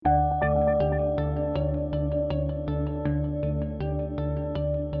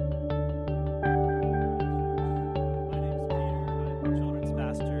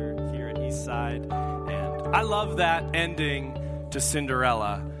I love that ending to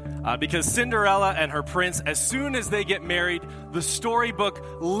Cinderella because Cinderella and her prince, as soon as they get married, the storybook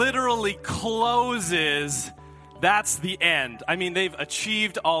literally closes. That's the end. I mean, they've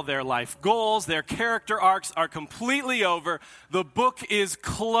achieved all their life goals. Their character arcs are completely over. The book is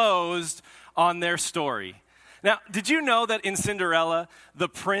closed on their story. Now, did you know that in Cinderella, the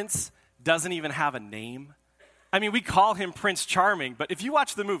prince doesn't even have a name? I mean, we call him Prince Charming, but if you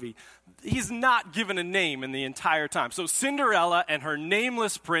watch the movie, he's not given a name in the entire time. So Cinderella and her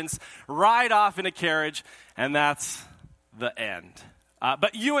nameless prince ride off in a carriage, and that's the end.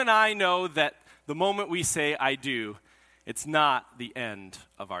 But you and I know that the moment we say, I do, it's not the end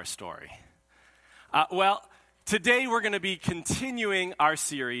of our story. Well, today we're going to be continuing our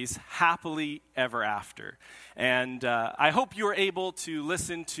series, Happily Ever After. And I hope you were able to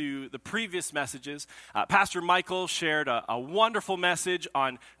listen to the previous messages. Pastor Michael shared a wonderful message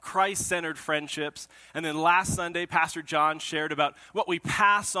on Christ-centered friendships. And then last Sunday, Pastor John shared about what we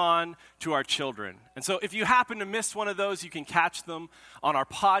pass on to our children. And so if you happen to miss one of those, you can catch them on our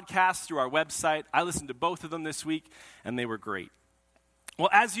podcast through our website. I listened to both of them this week, and they were great. Well,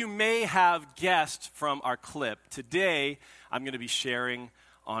 as you may have guessed from our clip, today I'm going to be sharing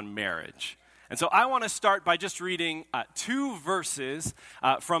on marriage. And so I want to start by just reading two verses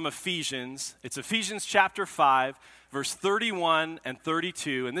from Ephesians. It's Ephesians chapter 5, verse 31 and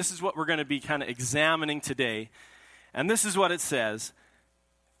 32. And this is what we're going to be kind of examining today. And this is what it says.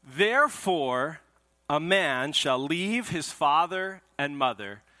 Therefore, a man shall leave his father and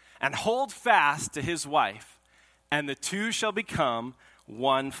mother and hold fast to his wife, and the two shall become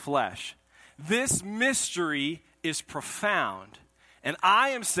one flesh. This mystery is profound, and I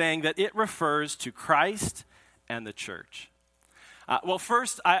am saying that it refers to Christ and the church. Well,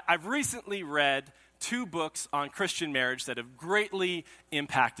 first, I've recently read two books on Christian marriage that have greatly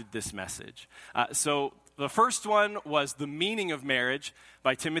impacted this message. So the first one was The Meaning of Marriage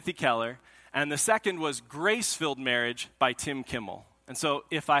by Timothy Keller, and the second was Grace-Filled Marriage by Tim Kimmel. And so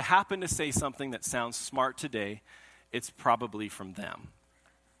if I happen to say something that sounds smart today, it's probably from them.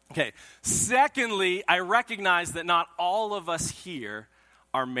 Okay, secondly, I recognize that not all of us here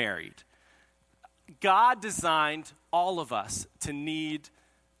are married. God designed all of us to need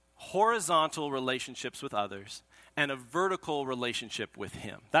horizontal relationships with others and a vertical relationship with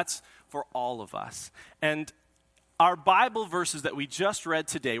Him. That's for all of us. And our Bible verses that we just read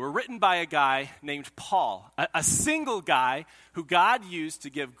today were written by a guy named Paul, a single guy who God used to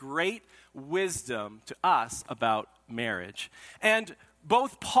give great wisdom to us about marriage. And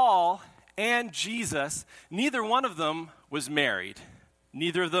both Paul and Jesus, neither one of them was married.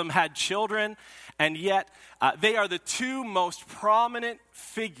 Neither of them had children, and yet they are the two most prominent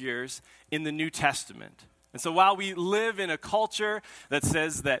figures in the New Testament. And so while we live in a culture that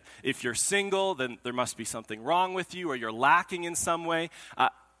says that if you're single, then there must be something wrong with you or you're lacking in some way,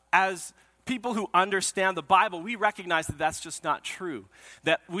 as people who understand the Bible, we recognize that that's just not true.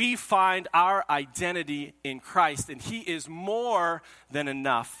 That we find our identity in Christ, and He is more than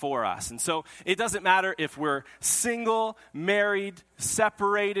enough for us. And so it doesn't matter if we're single, married,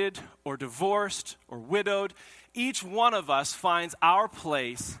 separated, or divorced, or widowed. Each one of us finds our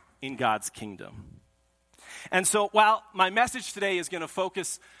place in God's kingdom. And so while my message today is going to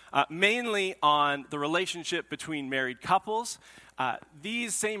focus mainly on the relationship between married couples,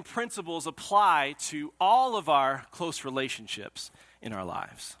 these same principles apply to all of our close relationships in our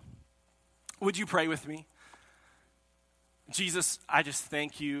lives. Would you pray with me? Jesus, I just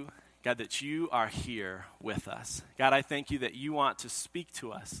thank you, God, that you are here with us. God, I thank you that you want to speak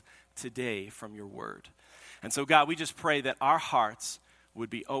to us today from your word. And so, God, we just pray that our hearts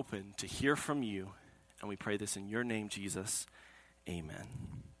would be open to hear from you. And we pray this in your name, Jesus. Amen.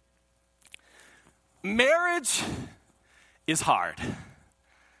 Marriage is hard.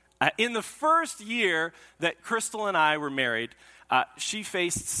 In the first year that Crystal and I were married, she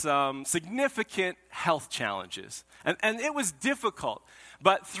faced some significant health challenges. And it was difficult.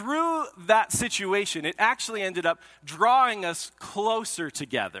 But through that situation, it actually ended up drawing us closer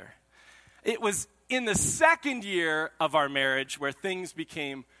together. It was in the second year of our marriage where things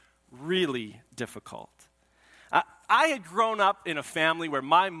became really difficult. I had grown up in a family where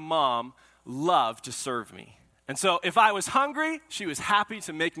my mom loved to serve me. And so if I was hungry, she was happy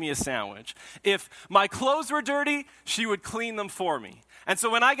to make me a sandwich. If my clothes were dirty, she would clean them for me. And so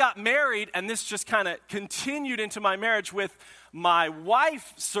when I got married, and this just kind of continued into my marriage with my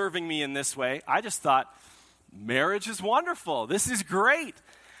wife serving me in this way, I just thought, marriage is wonderful. This is great.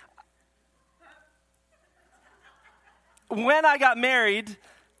 When I got married,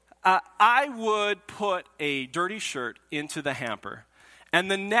 I would put a dirty shirt into the hamper, And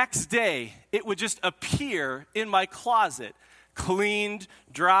the next day, it would just appear in my closet, cleaned,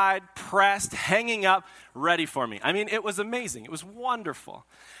 dried, pressed, hanging up, ready for me. I mean, it was amazing. It was wonderful.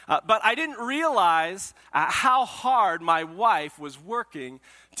 But I didn't realize how hard my wife was working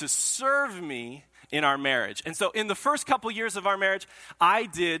to serve me in our marriage. And so in the first couple years of our marriage, I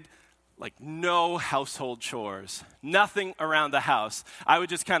did no household chores, nothing around the house. I would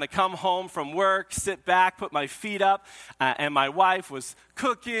just kind of come home from work, sit back, put my feet up, and my wife was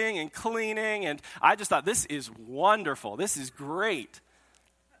cooking and cleaning, and I just thought, this is wonderful. This is great.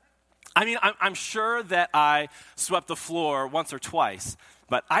 I mean, I'm sure that I swept the floor once or twice,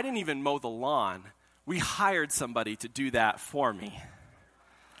 but I didn't even mow the lawn. We hired somebody to do that for me.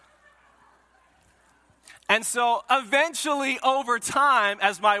 And so eventually, over time,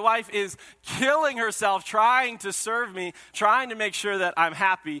 as my wife is killing herself trying to serve me, trying to make sure that I'm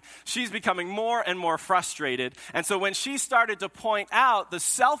happy, she's becoming more and more frustrated. And so when she started to point out the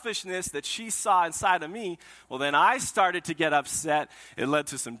selfishness that she saw inside of me, well, then I started to get upset. It led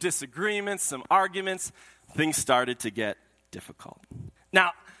to some disagreements, some arguments. Things started to get difficult.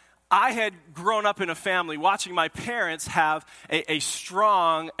 Now, I had grown up in a family watching my parents have a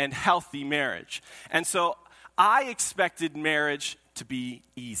strong and healthy marriage. And so I expected marriage to be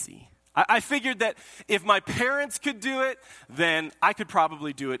easy. I figured that if my parents could do it, then I could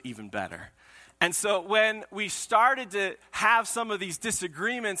probably do it even better. And so when we started to have some of these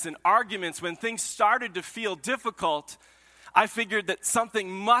disagreements and arguments, when things started to feel difficult, I figured that something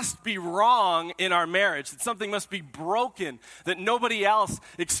must be wrong in our marriage, that something must be broken, that nobody else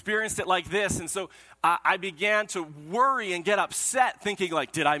experienced it like this. And so I began to worry and get upset, thinking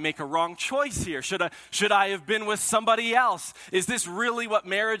did I make a wrong choice here? Should I have been with somebody else? Is this really what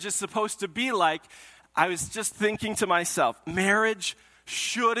marriage is supposed to be like? I was just thinking to myself, marriage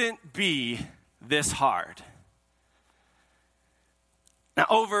shouldn't be this hard. Now,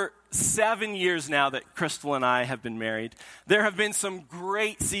 over 7 years now that Crystal and I have been married, there have been some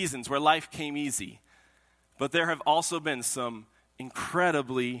great seasons where life came easy, but there have also been some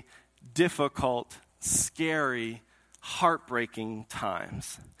incredibly difficult, scary, heartbreaking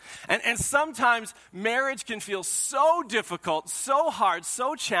times. And sometimes marriage can feel so difficult, so hard,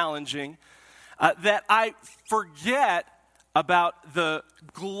 so challenging, that I forget about the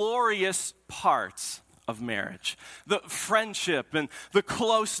glorious parts of marriage, the friendship and the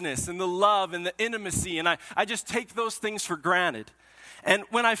closeness and the love and the intimacy, and I just take those things for granted. And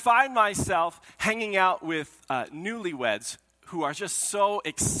when I find myself hanging out with newlyweds who are just so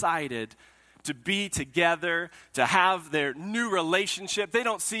excited to be together, to have their new relationship, they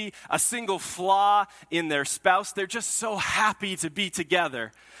don't see a single flaw in their spouse, they're just so happy to be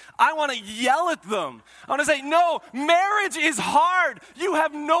together, I want to yell at them. I want to say, no, marriage is hard. You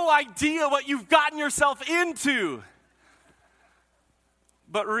have no idea what you've gotten yourself into.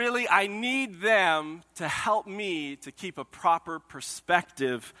 But really, I need them to help me to keep a proper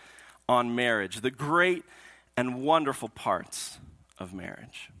perspective on marriage, the great and wonderful parts of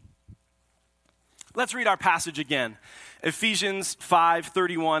marriage. Let's read our passage again. Ephesians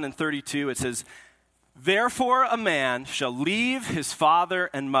 5:31 and 32, it says, "Therefore a man shall leave his father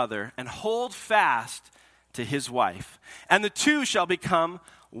and mother and hold fast to his wife, and the two shall become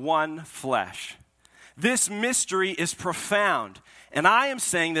one flesh. This mystery is profound, and I am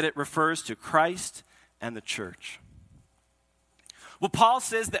saying that it refers to Christ and the church." Well, Paul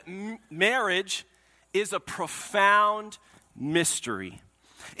says that marriage is a profound mystery.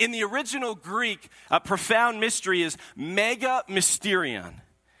 In the original Greek, a profound mystery is mega mysterion.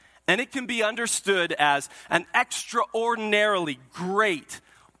 And it can be understood as an extraordinarily great,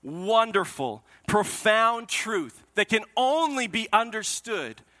 wonderful, profound truth that can only be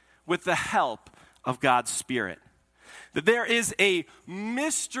understood with the help of God's Spirit. That there is a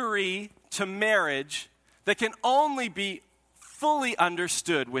mystery to marriage that can only be fully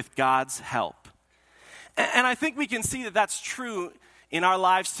understood with God's help. And I think we can see that that's true in our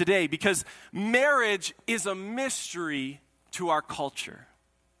lives today, because marriage is a mystery to our culture.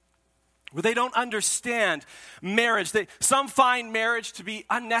 Where they don't understand marriage. Some find marriage to be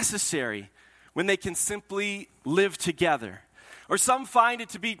unnecessary when they can simply live together. Or some find it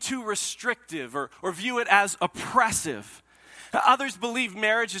to be too restrictive or view it as oppressive. Others believe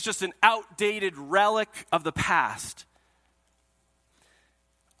marriage is just an outdated relic of the past.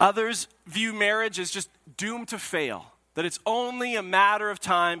 Others view marriage as just doomed to fail, that it's only a matter of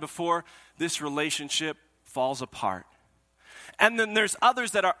time before this relationship falls apart. And then there's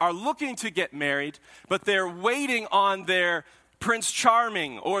others that are looking to get married, but they're waiting on their Prince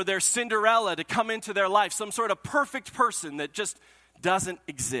Charming or their Cinderella to come into their life, some sort of perfect person that just doesn't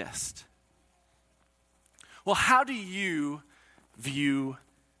exist. Well, how do you view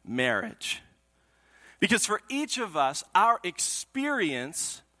marriage. Because for each of us, our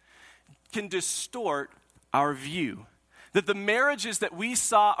experience can distort our view. That the marriages that we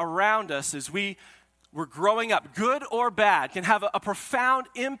saw around us as we were growing up, good or bad, can have a profound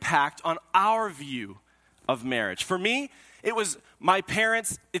impact on our view of marriage. For me, it was my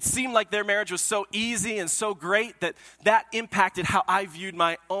parents. It seemed like their marriage was so easy and so great that impacted how I viewed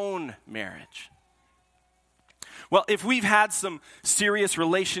my own marriage. Well, if we've had some serious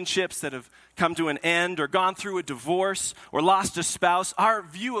relationships that have come to an end or gone through a divorce or lost a spouse, our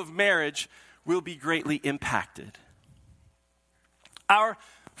view of marriage will be greatly impacted. Our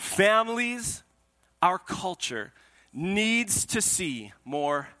families, our culture needs to see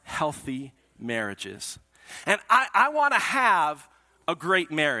more healthy marriages. And I want to have a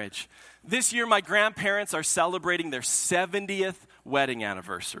great marriage. This year, my grandparents are celebrating their 70th wedding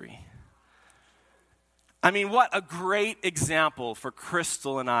anniversary. I mean, what a great example for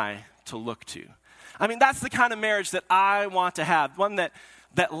Crystal and I to look to. I mean, that's the kind of marriage that I want to have, one that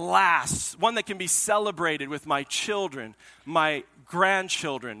lasts, one that can be celebrated with my children, my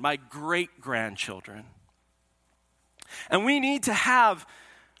grandchildren, my great-grandchildren. And we need to have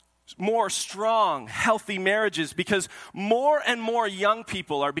more strong, healthy marriages because more and more young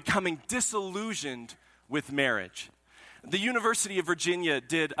people are becoming disillusioned with marriage. The University of Virginia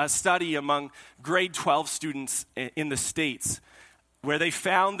did a study among grade 12 students in the States where they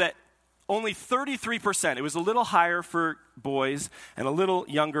found that only 33%, it was a little higher for boys and a little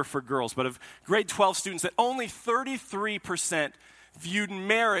younger for girls, but of grade 12 students, that only 33% viewed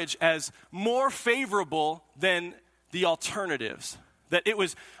marriage as more favorable than the alternatives, that it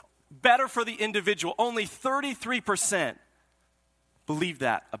was better for the individual. Only 33% believed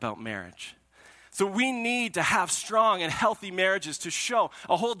that about marriage. So we need to have strong and healthy marriages to show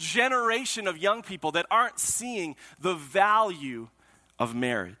a whole generation of young people that aren't seeing the value of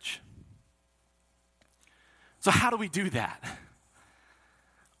marriage. So how do we do that?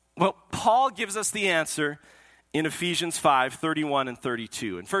 Well, Paul gives us the answer in Ephesians 5:31 and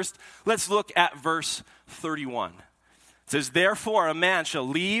 32. And first, let's look at verse 31. It says, "Therefore a man shall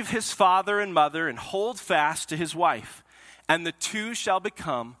leave his father and mother and hold fast to his wife, and the two shall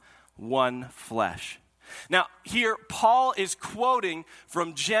become one flesh." Now, here Paul is quoting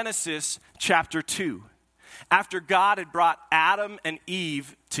from Genesis chapter 2, after God had brought Adam and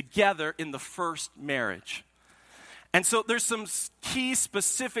Eve together in the first marriage. And so there's some key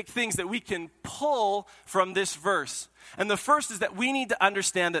specific things that we can pull from this verse. And the first is that we need to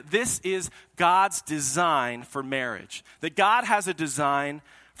understand that this is God's design for marriage. That God has a design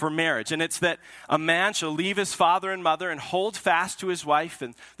for marriage. And it's that a man shall leave his father and mother and hold fast to his wife,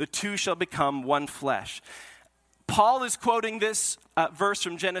 and the two shall become one flesh. Paul is quoting this verse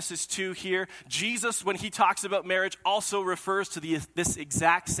from Genesis 2 here. Jesus, when he talks about marriage, also refers to this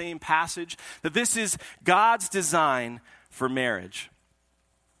exact same passage, that this is God's design for marriage.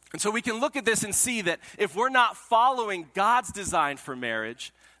 And so we can look at this and see that if we're not following God's design for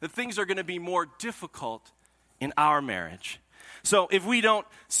marriage, that things are going to be more difficult in our marriage. So if we don't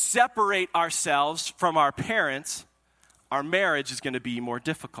separate ourselves from our parents, our marriage is going to be more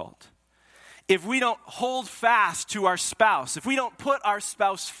difficult. If we don't hold fast to our spouse, if we don't put our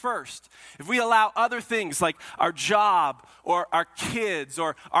spouse first, if we allow other things like our job or our kids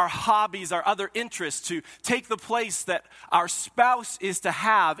or our hobbies, our other interests to take the place that our spouse is to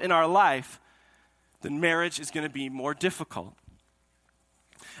have in our life, then marriage is going to be more difficult.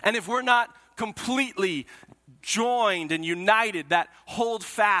 And if we're not completely joined and united, that hold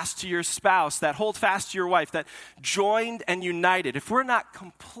fast to your spouse, that hold fast to your wife, that joined and united, if we're not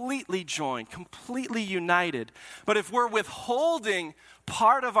completely joined, completely united, but if we're withholding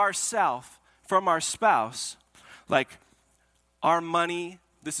part of ourself from our spouse, like our money,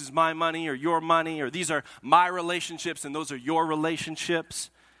 this is my money or your money, or these are my relationships and those are your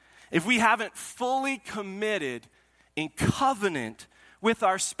relationships, if we haven't fully committed in covenant with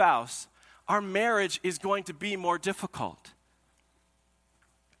our spouse, our marriage is going to be more difficult.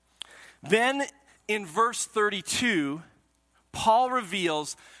 Then in verse 32, Paul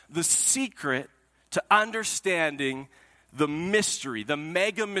reveals the secret to understanding the mystery, the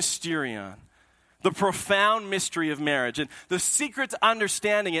mega mysterion, the profound mystery of marriage. And the secret to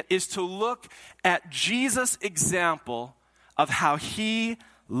understanding it is to look at Jesus' example of how he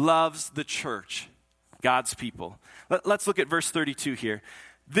loves the church, God's people. Let's look at verse 32 here.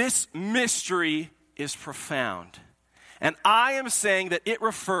 This mystery is profound. And I am saying that it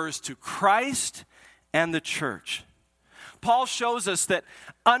refers to Christ and the church. Paul shows us that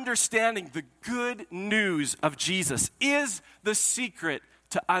understanding the good news of Jesus is the secret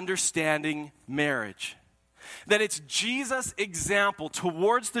to understanding marriage. That it's Jesus' example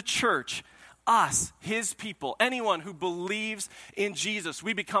towards the church, us, his people, anyone who believes in Jesus.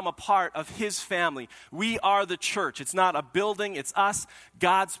 We become a part of his family. We are the church. It's not a building, it's us,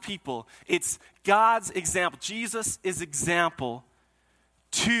 God's people. It's God's example. Jesus is example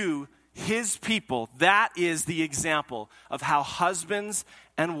to his people. That is the example of how husbands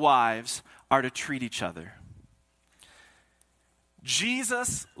and wives are to treat each other.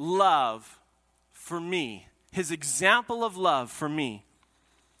 Jesus' love for me, his example of love for me,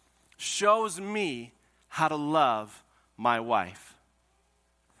 shows me how to love my wife.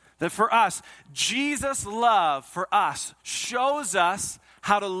 That for us, Jesus' love for us shows us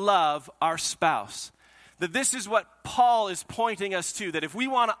how to love our spouse. That this is what Paul is pointing us to, that if we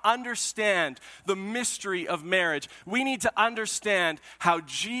want to understand the mystery of marriage, we need to understand how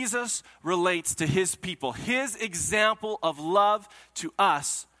Jesus relates to his people. His example of love to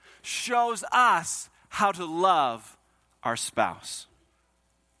us shows us how to love our spouse.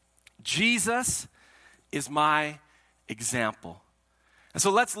 Jesus is my example. And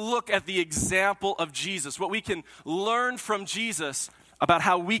so let's look at the example of Jesus, what we can learn from Jesus about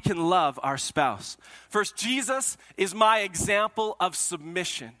how we can love our spouse. First, Jesus is my example of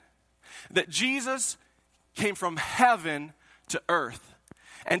submission. That Jesus came from heaven to earth.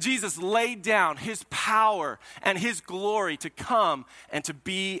 And Jesus laid down his power and his glory to come and to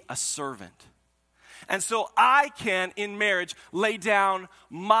be a servant. And so I can, in marriage, lay down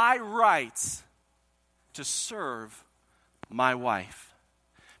my rights to serve my wife.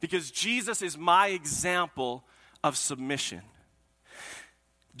 Because Jesus is my example of submission.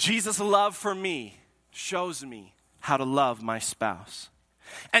 Jesus' love for me shows me how to love my spouse.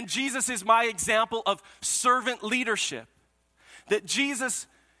 And Jesus is my example of servant leadership. That Jesus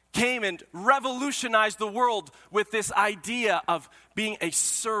came and revolutionized the world with this idea of being a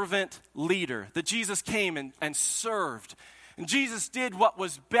servant leader. That Jesus came and served. And Jesus did what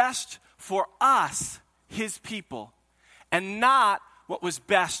was best for us, his people, and not what was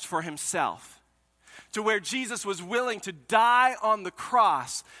best for himself. To where Jesus was willing to die on the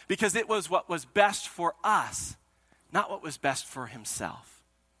cross because it was what was best for us, not what was best for himself.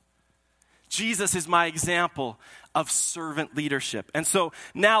 Jesus is my example of servant leadership. And so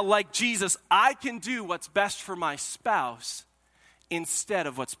now, like Jesus, I can do what's best for my spouse instead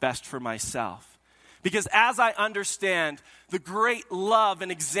of what's best for myself. Because as I understand the great love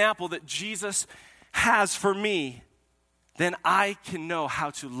and example that Jesus has for me, then I can know how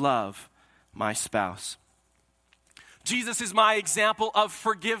to love my spouse. Jesus is my example of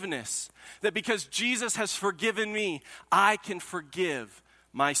forgiveness. That because Jesus has forgiven me, I can forgive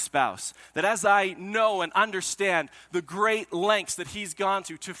my spouse. That as I know and understand the great lengths that he's gone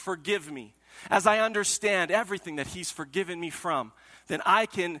to forgive me, as I understand everything that he's forgiven me from, then I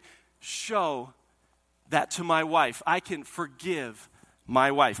can show that to my wife. I can forgive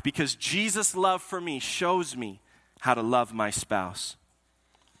my wife because Jesus' love for me shows me how to love my spouse.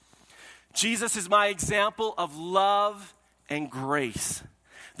 Jesus is my example of love and grace.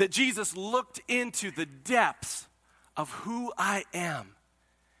 That Jesus looked into the depths of who I am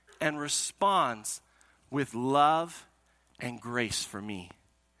and responds with love and grace for me.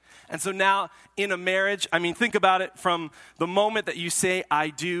 And so now in a marriage, think about it from the moment that you say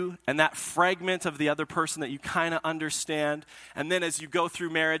I do and that fragment of the other person that you kind of understand. And then as you go through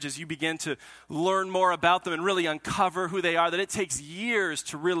marriage, as you begin to learn more about them and really uncover who they are, that it takes years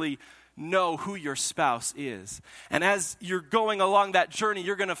to really know who your spouse is. And as you're going along that journey,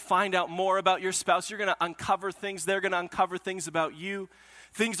 you're going to find out more about your spouse. You're going to uncover things. They're going to uncover things about you.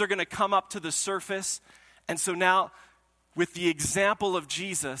 Things are going to come up to the surface. And so now, with the example of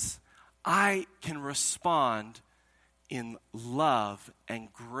Jesus, I can respond in love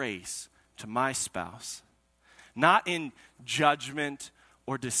and grace to my spouse. Not in judgment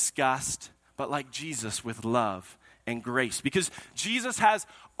or disgust, but like Jesus with love and grace. Because Jesus has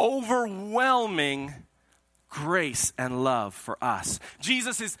overwhelming grace and love for us.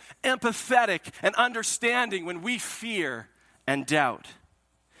 Jesus is empathetic and understanding when we fear and doubt.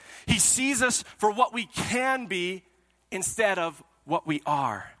 He sees us for what we can be instead of what we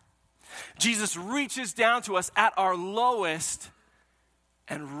are. Jesus reaches down to us at our lowest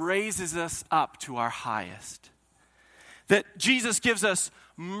and raises us up to our highest. That Jesus gives us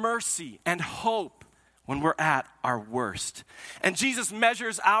mercy and hope when we're at our worst. And Jesus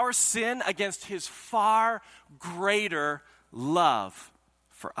measures our sin against his far greater love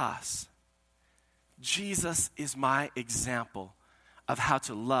for us. Jesus is my example of how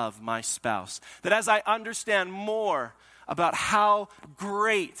to love my spouse. That as I understand more about how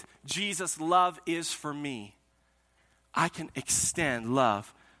great Jesus' love is for me, I can extend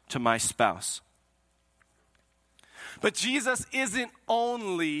love to my spouse. But Jesus isn't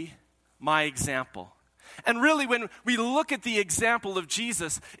only my example. And really, when we look at the example of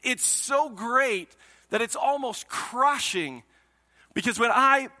Jesus, it's so great that it's almost crushing. Because when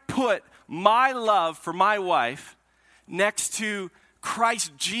I put my love for my wife next to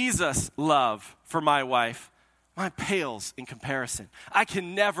Christ Jesus' love for my wife, mine pales in comparison. I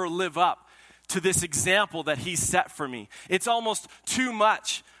can never live up to this example that he set for me. It's almost too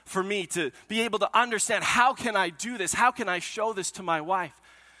much for me to be able to understand, how can I do this? How can I show this to my wife?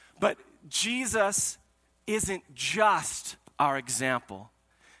 But Jesus isn't just our example.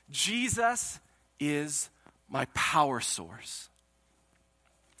 Jesus is my power source.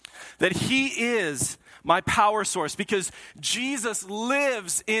 That he is my power source because Jesus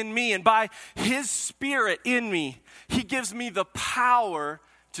lives in me, and by his Spirit in me, he gives me the power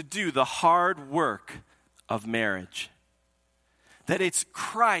to do the hard work of marriage. That it's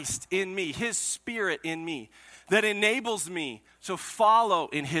Christ in me, his Spirit in me, that enables me to follow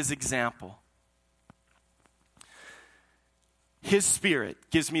in his example. His Spirit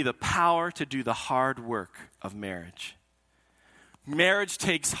gives me the power to do the hard work of marriage. Marriage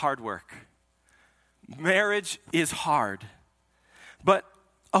takes hard work. Marriage is hard. But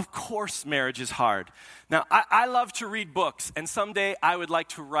of course marriage is hard. Now, I love to read books, and someday I would like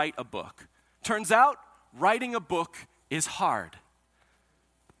to write a book. Turns out, writing a book is hard.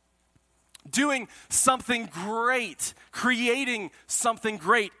 Doing something great, creating something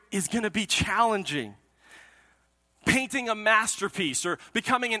great is going to be challenging. Painting a masterpiece or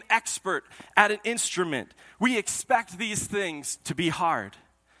becoming an expert at an instrument, we expect these things to be hard.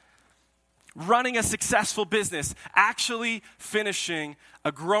 Running a successful business, actually finishing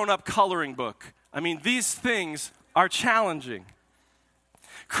a grown-up coloring book. I mean, these things are challenging.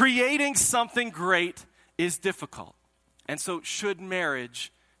 Creating something great is difficult. And so should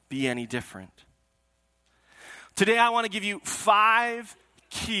marriage be any different? Today I want to give you 5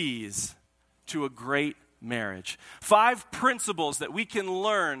 keys to a great marriage. 5 principles that we can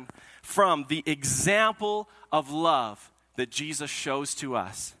learn from the example of love that Jesus shows to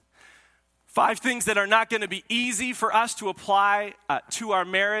us. 5 things that are not going to be easy for us to apply to our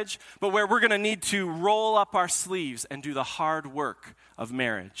marriage, but where we're going to need to roll up our sleeves and do the hard work of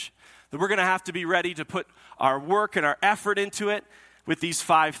marriage. That we're going to have to be ready to put our work and our effort into it with these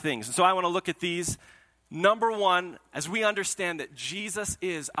 5 things. And so I want to look at these. Number 1, as we understand that Jesus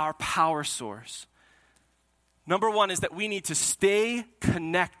is our power source. Number 1 is that we need to stay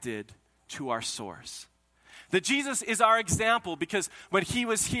connected to our source. That Jesus is our example because when he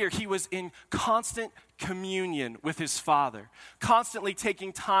was here, he was in constant communion with his Father, constantly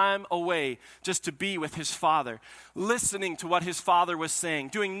taking time away just to be with his Father, listening to what his Father was saying,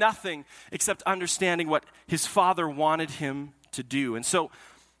 doing nothing except understanding what his Father wanted him to do. And so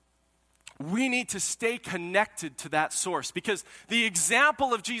we need to stay connected to that source because the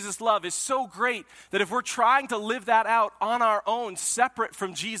example of Jesus' love is so great that if we're trying to live that out on our own, separate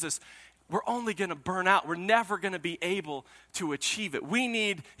from Jesus, we're only going to burn out. We're never going to be able to achieve it. We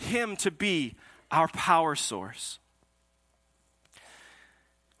need him to be our power source.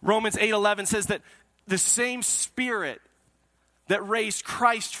 Romans 8:11 says that the same Spirit that raised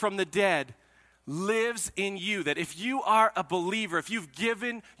Christ from the dead lives in you. That if you are a believer, if you've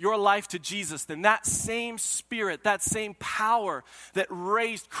given your life to Jesus, then that same Spirit, that same power that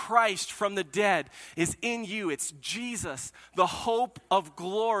raised Christ from the dead is in you. It's Jesus, the hope of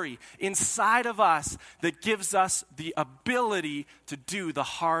glory inside of us that gives us the ability to do the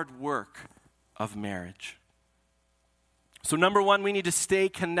hard work of marriage. So number 1, we need to stay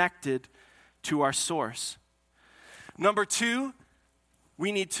connected to our source. Number 2,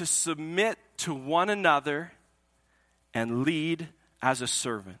 we need to submit to one another and lead as a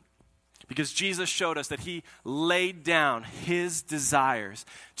servant. Because Jesus showed us that he laid down his desires.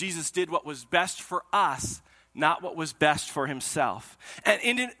 Jesus did what was best for us, not what was best for himself. And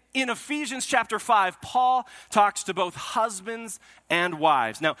in Ephesians chapter 5, Paul talks to both husbands and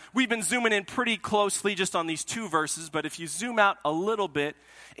wives. Now, we've been zooming in pretty closely just on these 2 verses, but if you zoom out a little bit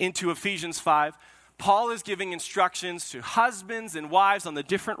into Ephesians 5, Paul is giving instructions to husbands and wives on the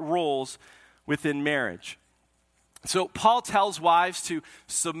different roles within marriage. So Paul tells wives to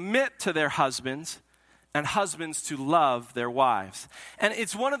submit to their husbands and husbands to love their wives. And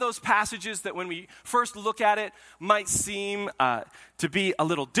it's one of those passages that when we first look at it might seem to be a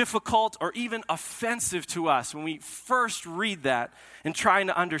little difficult or even offensive to us when we first read that and trying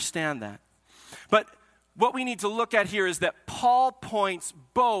to understand that. But what we need to look at here is that Paul points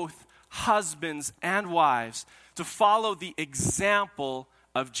both husbands and wives to follow the example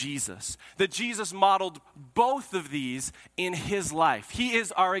of Jesus. That Jesus modeled both of these in his life. He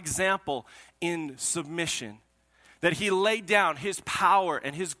is our example in submission. that he laid down his power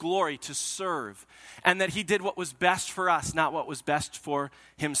and his glory to serve, and that he did what was best for us, not what was best for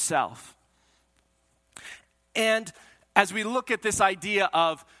himself. And as we look at this idea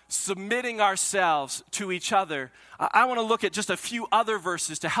of submitting ourselves to each other, I want to look at just a few other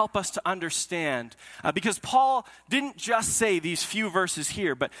verses to help us to understand. Because Paul didn't just say these few verses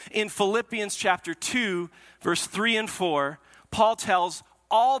here, but in Philippians chapter 2, verse 3 and 4, Paul tells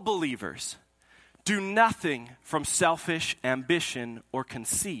all believers, do nothing from selfish ambition or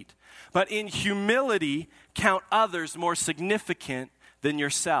conceit, but in humility count others more significant than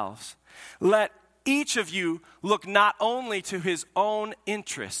yourselves. Let each of you look not only to his own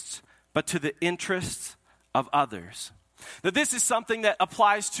interests, but to the interests of others. That this is something that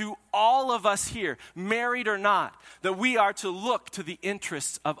applies to all of us here, married or not, that we are to look to the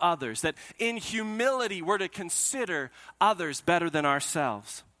interests of others, that in humility we're to consider others better than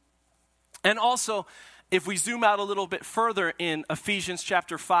ourselves. And also, if we zoom out a little bit further in Ephesians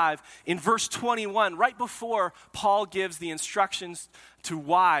chapter 5, in verse 21, right before Paul gives the instructions to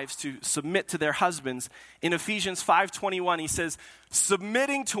wives to submit to their husbands, in Ephesians 5:21, he says,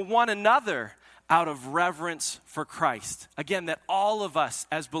 submitting to one another out of reverence for Christ. Again, that all of us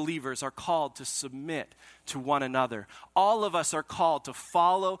as believers are called to submit to one another. All of us are called to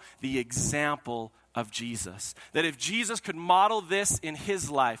follow the example of Jesus. That if Jesus could model this in his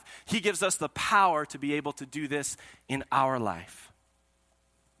life, he gives us the power to be able to do this in our life.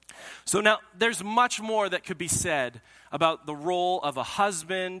 So now, there's much more that could be said about the role of a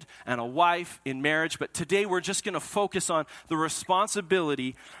husband and a wife in marriage, but today we're just going to focus on the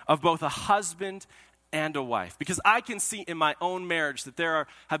responsibility of both a husband and a wife. Because I can see in my own marriage that there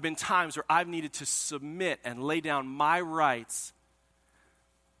have been times where I've needed to submit and lay down my rights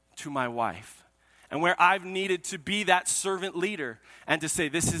to my wife. And where I've needed to be that servant leader and to say,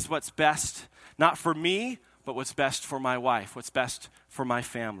 this is what's best, not for me, but what's best for my wife, what's best for my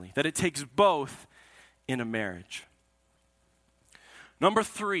family. That it takes both in a marriage. Number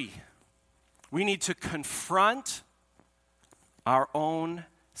 3, we need to confront our own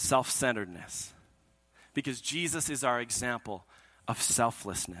self-centeredness. Because Jesus is our example of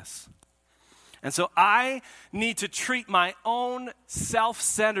selflessness. And so I need to treat my own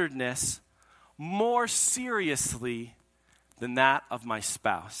self-centeredness more seriously than that of my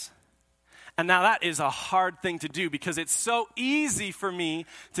spouse. And now that is a hard thing to do because it's so easy for me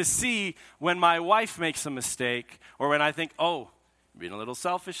to see when my wife makes a mistake or when I think, oh, being a little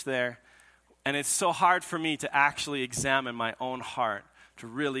selfish there. And it's so hard for me to actually examine my own heart to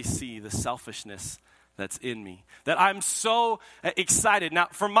really see the selfishness that's in me. That I'm so excited. Now,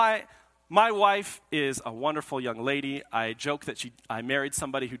 for my wife is a wonderful young lady. I joke that I married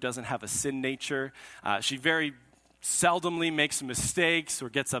somebody who doesn't have a sin nature. She very seldomly makes mistakes or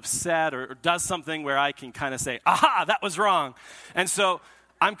gets upset or does something where I can kind of say, aha, that was wrong. And so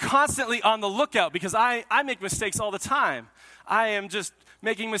I'm constantly on the lookout because I make mistakes all the time. I am just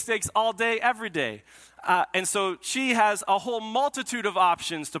making mistakes all day, every day. And so she has a whole multitude of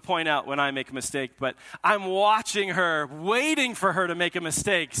options to point out when I make a mistake, but I'm watching her, waiting for her to make a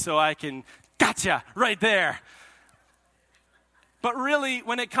mistake so I can, gotcha, right there. But really,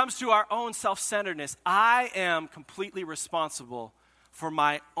 when it comes to our own self-centeredness, I am completely responsible for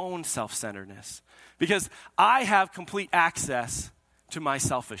my own self-centeredness because I have complete access to my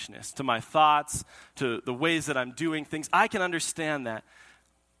selfishness, to my thoughts, to the ways that I'm doing things. I can understand that.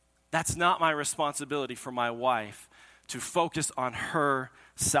 That's not my responsibility for my wife to focus on her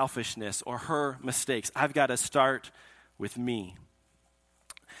selfishness or her mistakes. I've got to start with me.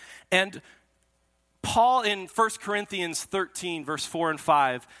 And Paul in 1 Corinthians 13, verse 4 and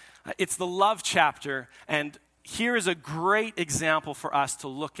 5, it's the love chapter, and here is a great example for us to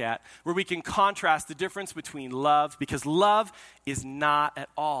look at where we can contrast the difference between love, because love is not at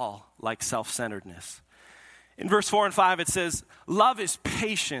all like self-centeredness. In verse 4 and 5, it says, love is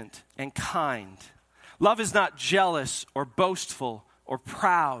patient and kind. Love is not jealous or boastful or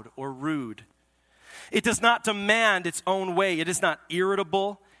proud or rude. It does not demand its own way. It is not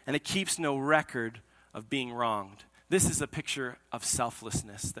irritable, and it keeps no record of being wronged. This is a picture of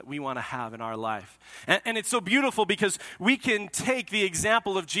selflessness that we want to have in our life. And it's so beautiful because we can take the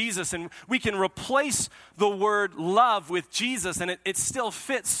example of Jesus and we can replace the word love with Jesus, and it still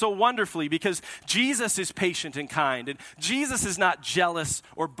fits so wonderfully because Jesus is patient and kind, and Jesus is not jealous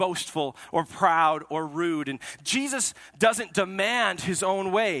or boastful or proud or rude, and Jesus doesn't demand his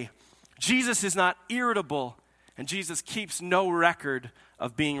own way. Jesus is not irritable, and Jesus keeps no record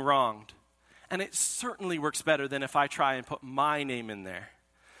of being wronged. And it certainly works better than if I try and put my name in there.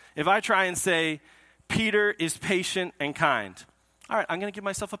 If I try and say, Peter is patient and kind, All right, I'm going to give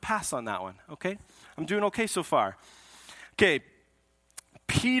myself a pass on that one, okay? I'm doing okay so far. Okay,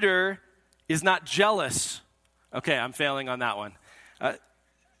 Peter is not jealous. Okay, I'm failing on that one.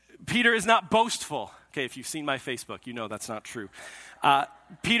 Peter is not boastful. Okay, if you've seen my Facebook, you know that's not true.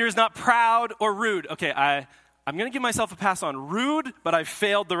 Peter is not proud or rude. Okay, I'm going to give myself a pass on rude, but I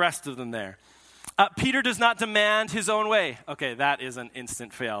failed the rest of them there. Peter does not demand his own way. Okay, that is an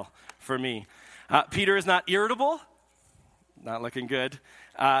instant fail for me. Peter is not irritable. Not looking good.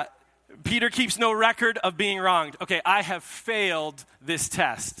 Peter keeps no record of being wronged. Okay, I have failed this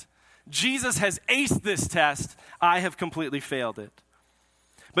test. Jesus has aced this test. I have completely failed it.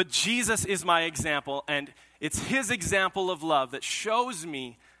 But Jesus is my example, and it's his example of love that shows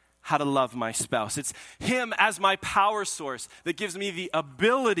me how to love my spouse. It's him as my power source that gives me the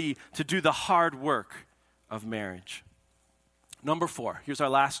ability to do the hard work of marriage. Number 4, here's our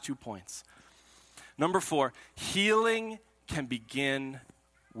last 2 points. Number 4, healing can begin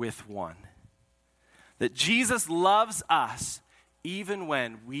with one. That Jesus loves us even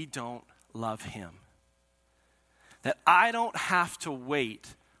when we don't love him. That I don't have to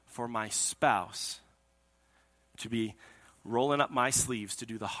wait for my spouse to be rolling up my sleeves to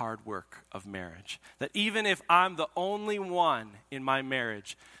do the hard work of marriage. That even if I'm the only one in my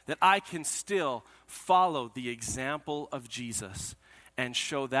marriage, that I can still follow the example of Jesus and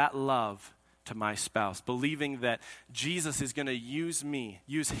show that love to my spouse, believing that Jesus is going to use me,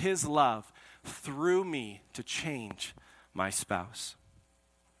 use his love through me to change my spouse.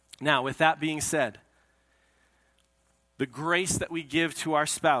 Now, with that being said, the grace that we give to our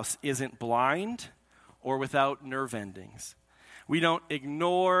spouse isn't blind or without nerve endings. We don't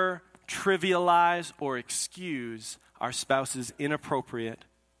ignore, trivialize, or excuse our spouse's inappropriate,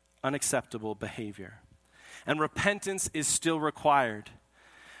 unacceptable behavior. And repentance is still required.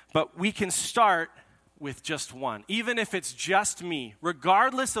 But we can start with just one. Even if it's just me,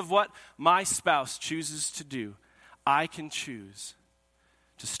 regardless of what my spouse chooses to do, I can choose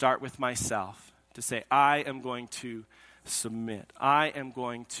to start with myself, to say, I am going to submit. I am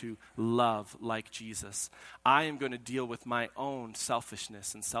going to love like Jesus. I am going to deal with my own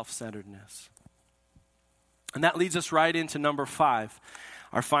selfishness and self-centeredness. And that leads us right into number 5.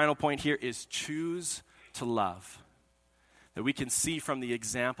 Our final point here is choose to love. That we can see from the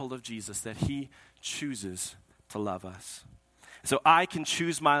example of Jesus that he chooses to love us. So I can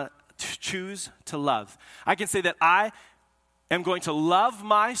choose to love. I can say that I am going to love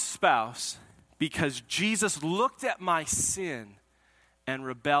my spouse because Jesus looked at my sin and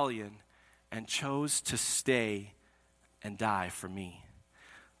rebellion and chose to stay and die for me.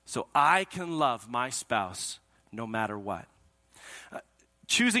 So I can love my spouse no matter what.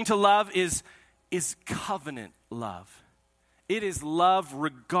 Choosing to love is covenant love. It is love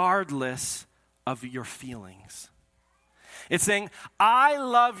regardless of your feelings. It's saying, I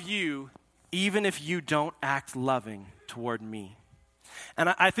love you even if you don't act loving toward me. And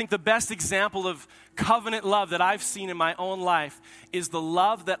I think the best example of covenant love that I've seen in my own life is the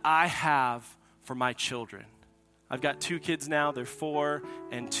love that I have for my children. I've got 2 kids now. They're 4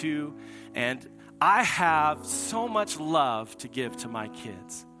 and 2. And I have so much love to give to my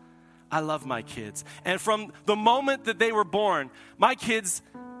kids. I love my kids. And from the moment that they were born, my kids,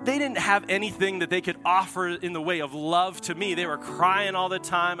 they didn't have anything that they could offer in the way of love to me. They were crying all the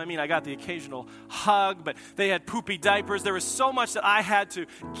time. I mean, I got the occasional hug, but they had poopy diapers. There was so much that I had to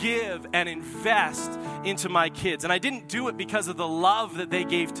give and invest into my kids. And I didn't do it because of the love that they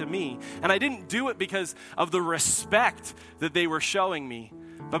gave to me. And I didn't do it because of the respect that they were showing me,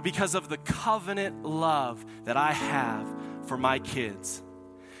 but because of the covenant love that I have for my kids.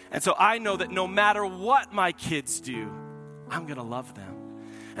 And so I know that no matter what my kids do, I'm going to love them.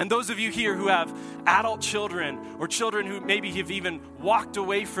 And those of you here who have adult children or children who maybe have even walked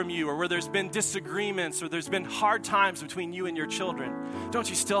away from you or where there's been disagreements or there's been hard times between you and your children, don't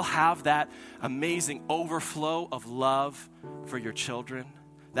you still have that amazing overflow of love for your children?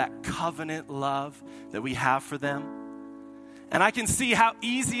 That covenant love that we have for them? And I can see how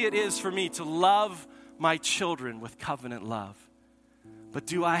easy it is for me to love my children with covenant love. But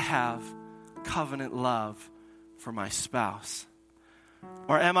do I have covenant love for my spouse?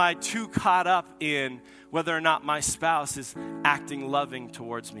 Or am I too caught up in whether or not my spouse is acting loving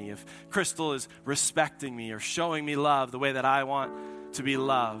towards me? If Crystal is respecting me or showing me love the way that I want to be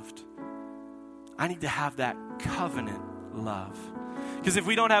loved? I need to have that covenant love. Because if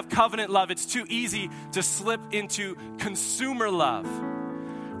we don't have covenant love, it's too easy to slip into consumer love,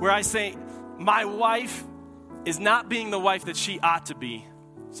 where I say, my wife is not being the wife that she ought to be,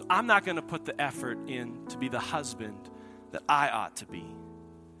 so I'm not going to put the effort in to be the husband that I ought to be.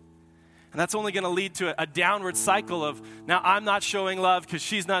 And that's only going to lead to a downward cycle of, now I'm not showing love because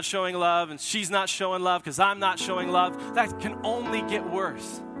she's not showing love, and she's not showing love because I'm not showing love. That can only get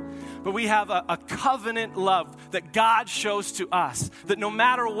worse. But we have a covenant love that God shows to us, that no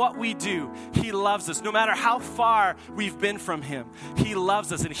matter what we do, He loves us. No matter how far we've been from Him, He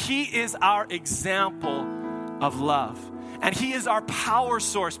loves us. And He is our example of love. And He is our power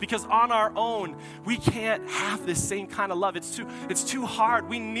source, because on our own, we can't have this same kind of love. It's too hard.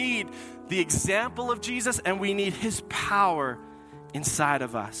 We need the example of Jesus, and we need His power inside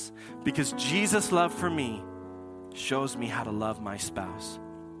of us, because Jesus' love for me shows me how to love my spouse.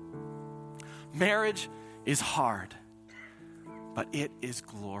 Marriage is hard, but it is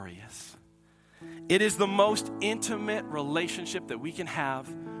glorious. It is the most intimate relationship that we can have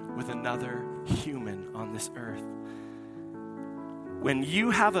with another human on this earth. When you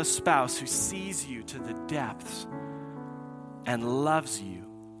have a spouse who sees you to the depths and loves you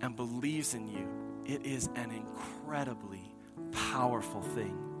and believes in you, it is an incredibly powerful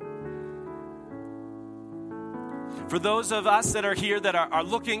thing. For those of us that are here that are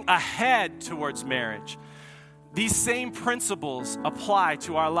looking ahead towards marriage, these same principles apply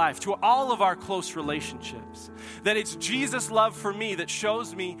to our life, to all of our close relationships. That it's Jesus' love for me that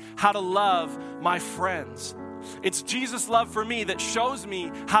shows me how to love my friends. It's Jesus' love for me that shows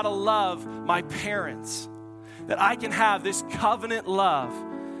me how to love my parents. That I can have this covenant love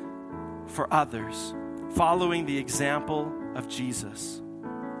for others, following the example of Jesus.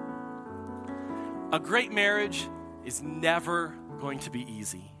 A great marriage is never going to be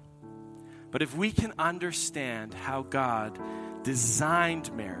easy. But if we can understand how God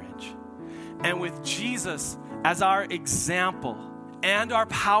designed marriage, and with Jesus as our example and our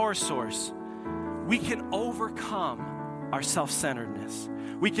power source, we can overcome our self-centeredness.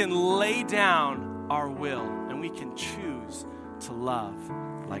 We can lay down our will, and we can choose to love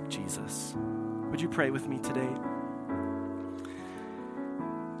like Jesus. Would you pray with me today?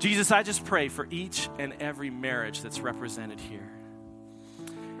 Jesus, I just pray for each and every marriage that's represented here.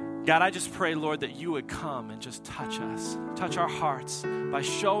 God, I just pray, Lord, that you would come and just touch us, touch our hearts by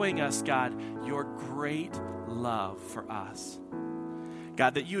showing us, God, your great love for us.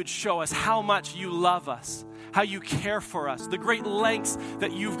 God, that you would show us how much you love us, how you care for us, the great lengths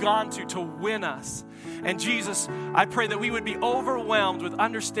that you've gone to win us. And Jesus, I pray that we would be overwhelmed with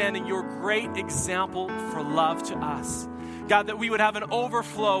understanding your great example for love to us. God, that we would have an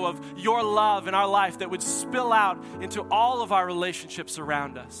overflow of your love in our life that would spill out into all of our relationships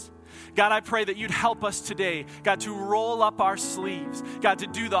around us. God, I pray that you'd help us today, God, to roll up our sleeves, God, to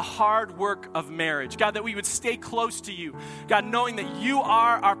do the hard work of marriage. God, that we would stay close to you, God, knowing that you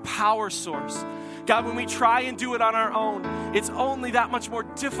are our power source. God, when we try and do it on our own, it's only that much more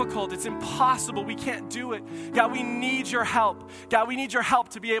difficult. It's impossible. We can't do it. God, we need your help. God, we need your help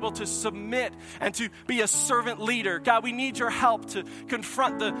to be able to submit and to be a servant leader. God, we need your help to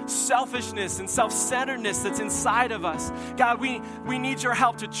confront the selfishness and self-centeredness that's inside of us. God, we need your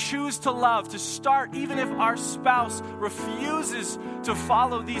help to choose to love, to start even if our spouse refuses to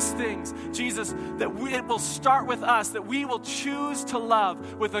follow these things. Jesus, that it will start with us, that we will choose to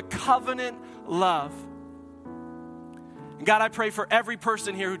love with a covenant love. And God, I pray for every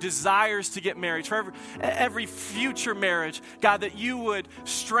person here who desires to get married, for every future marriage, God, that you would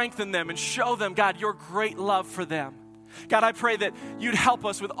strengthen them and show them, God, your great love for them. God, I pray that you'd help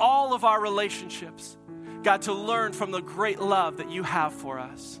us with all of our relationships, God, to learn from the great love that you have for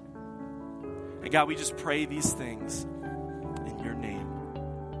us. And God, we just pray these things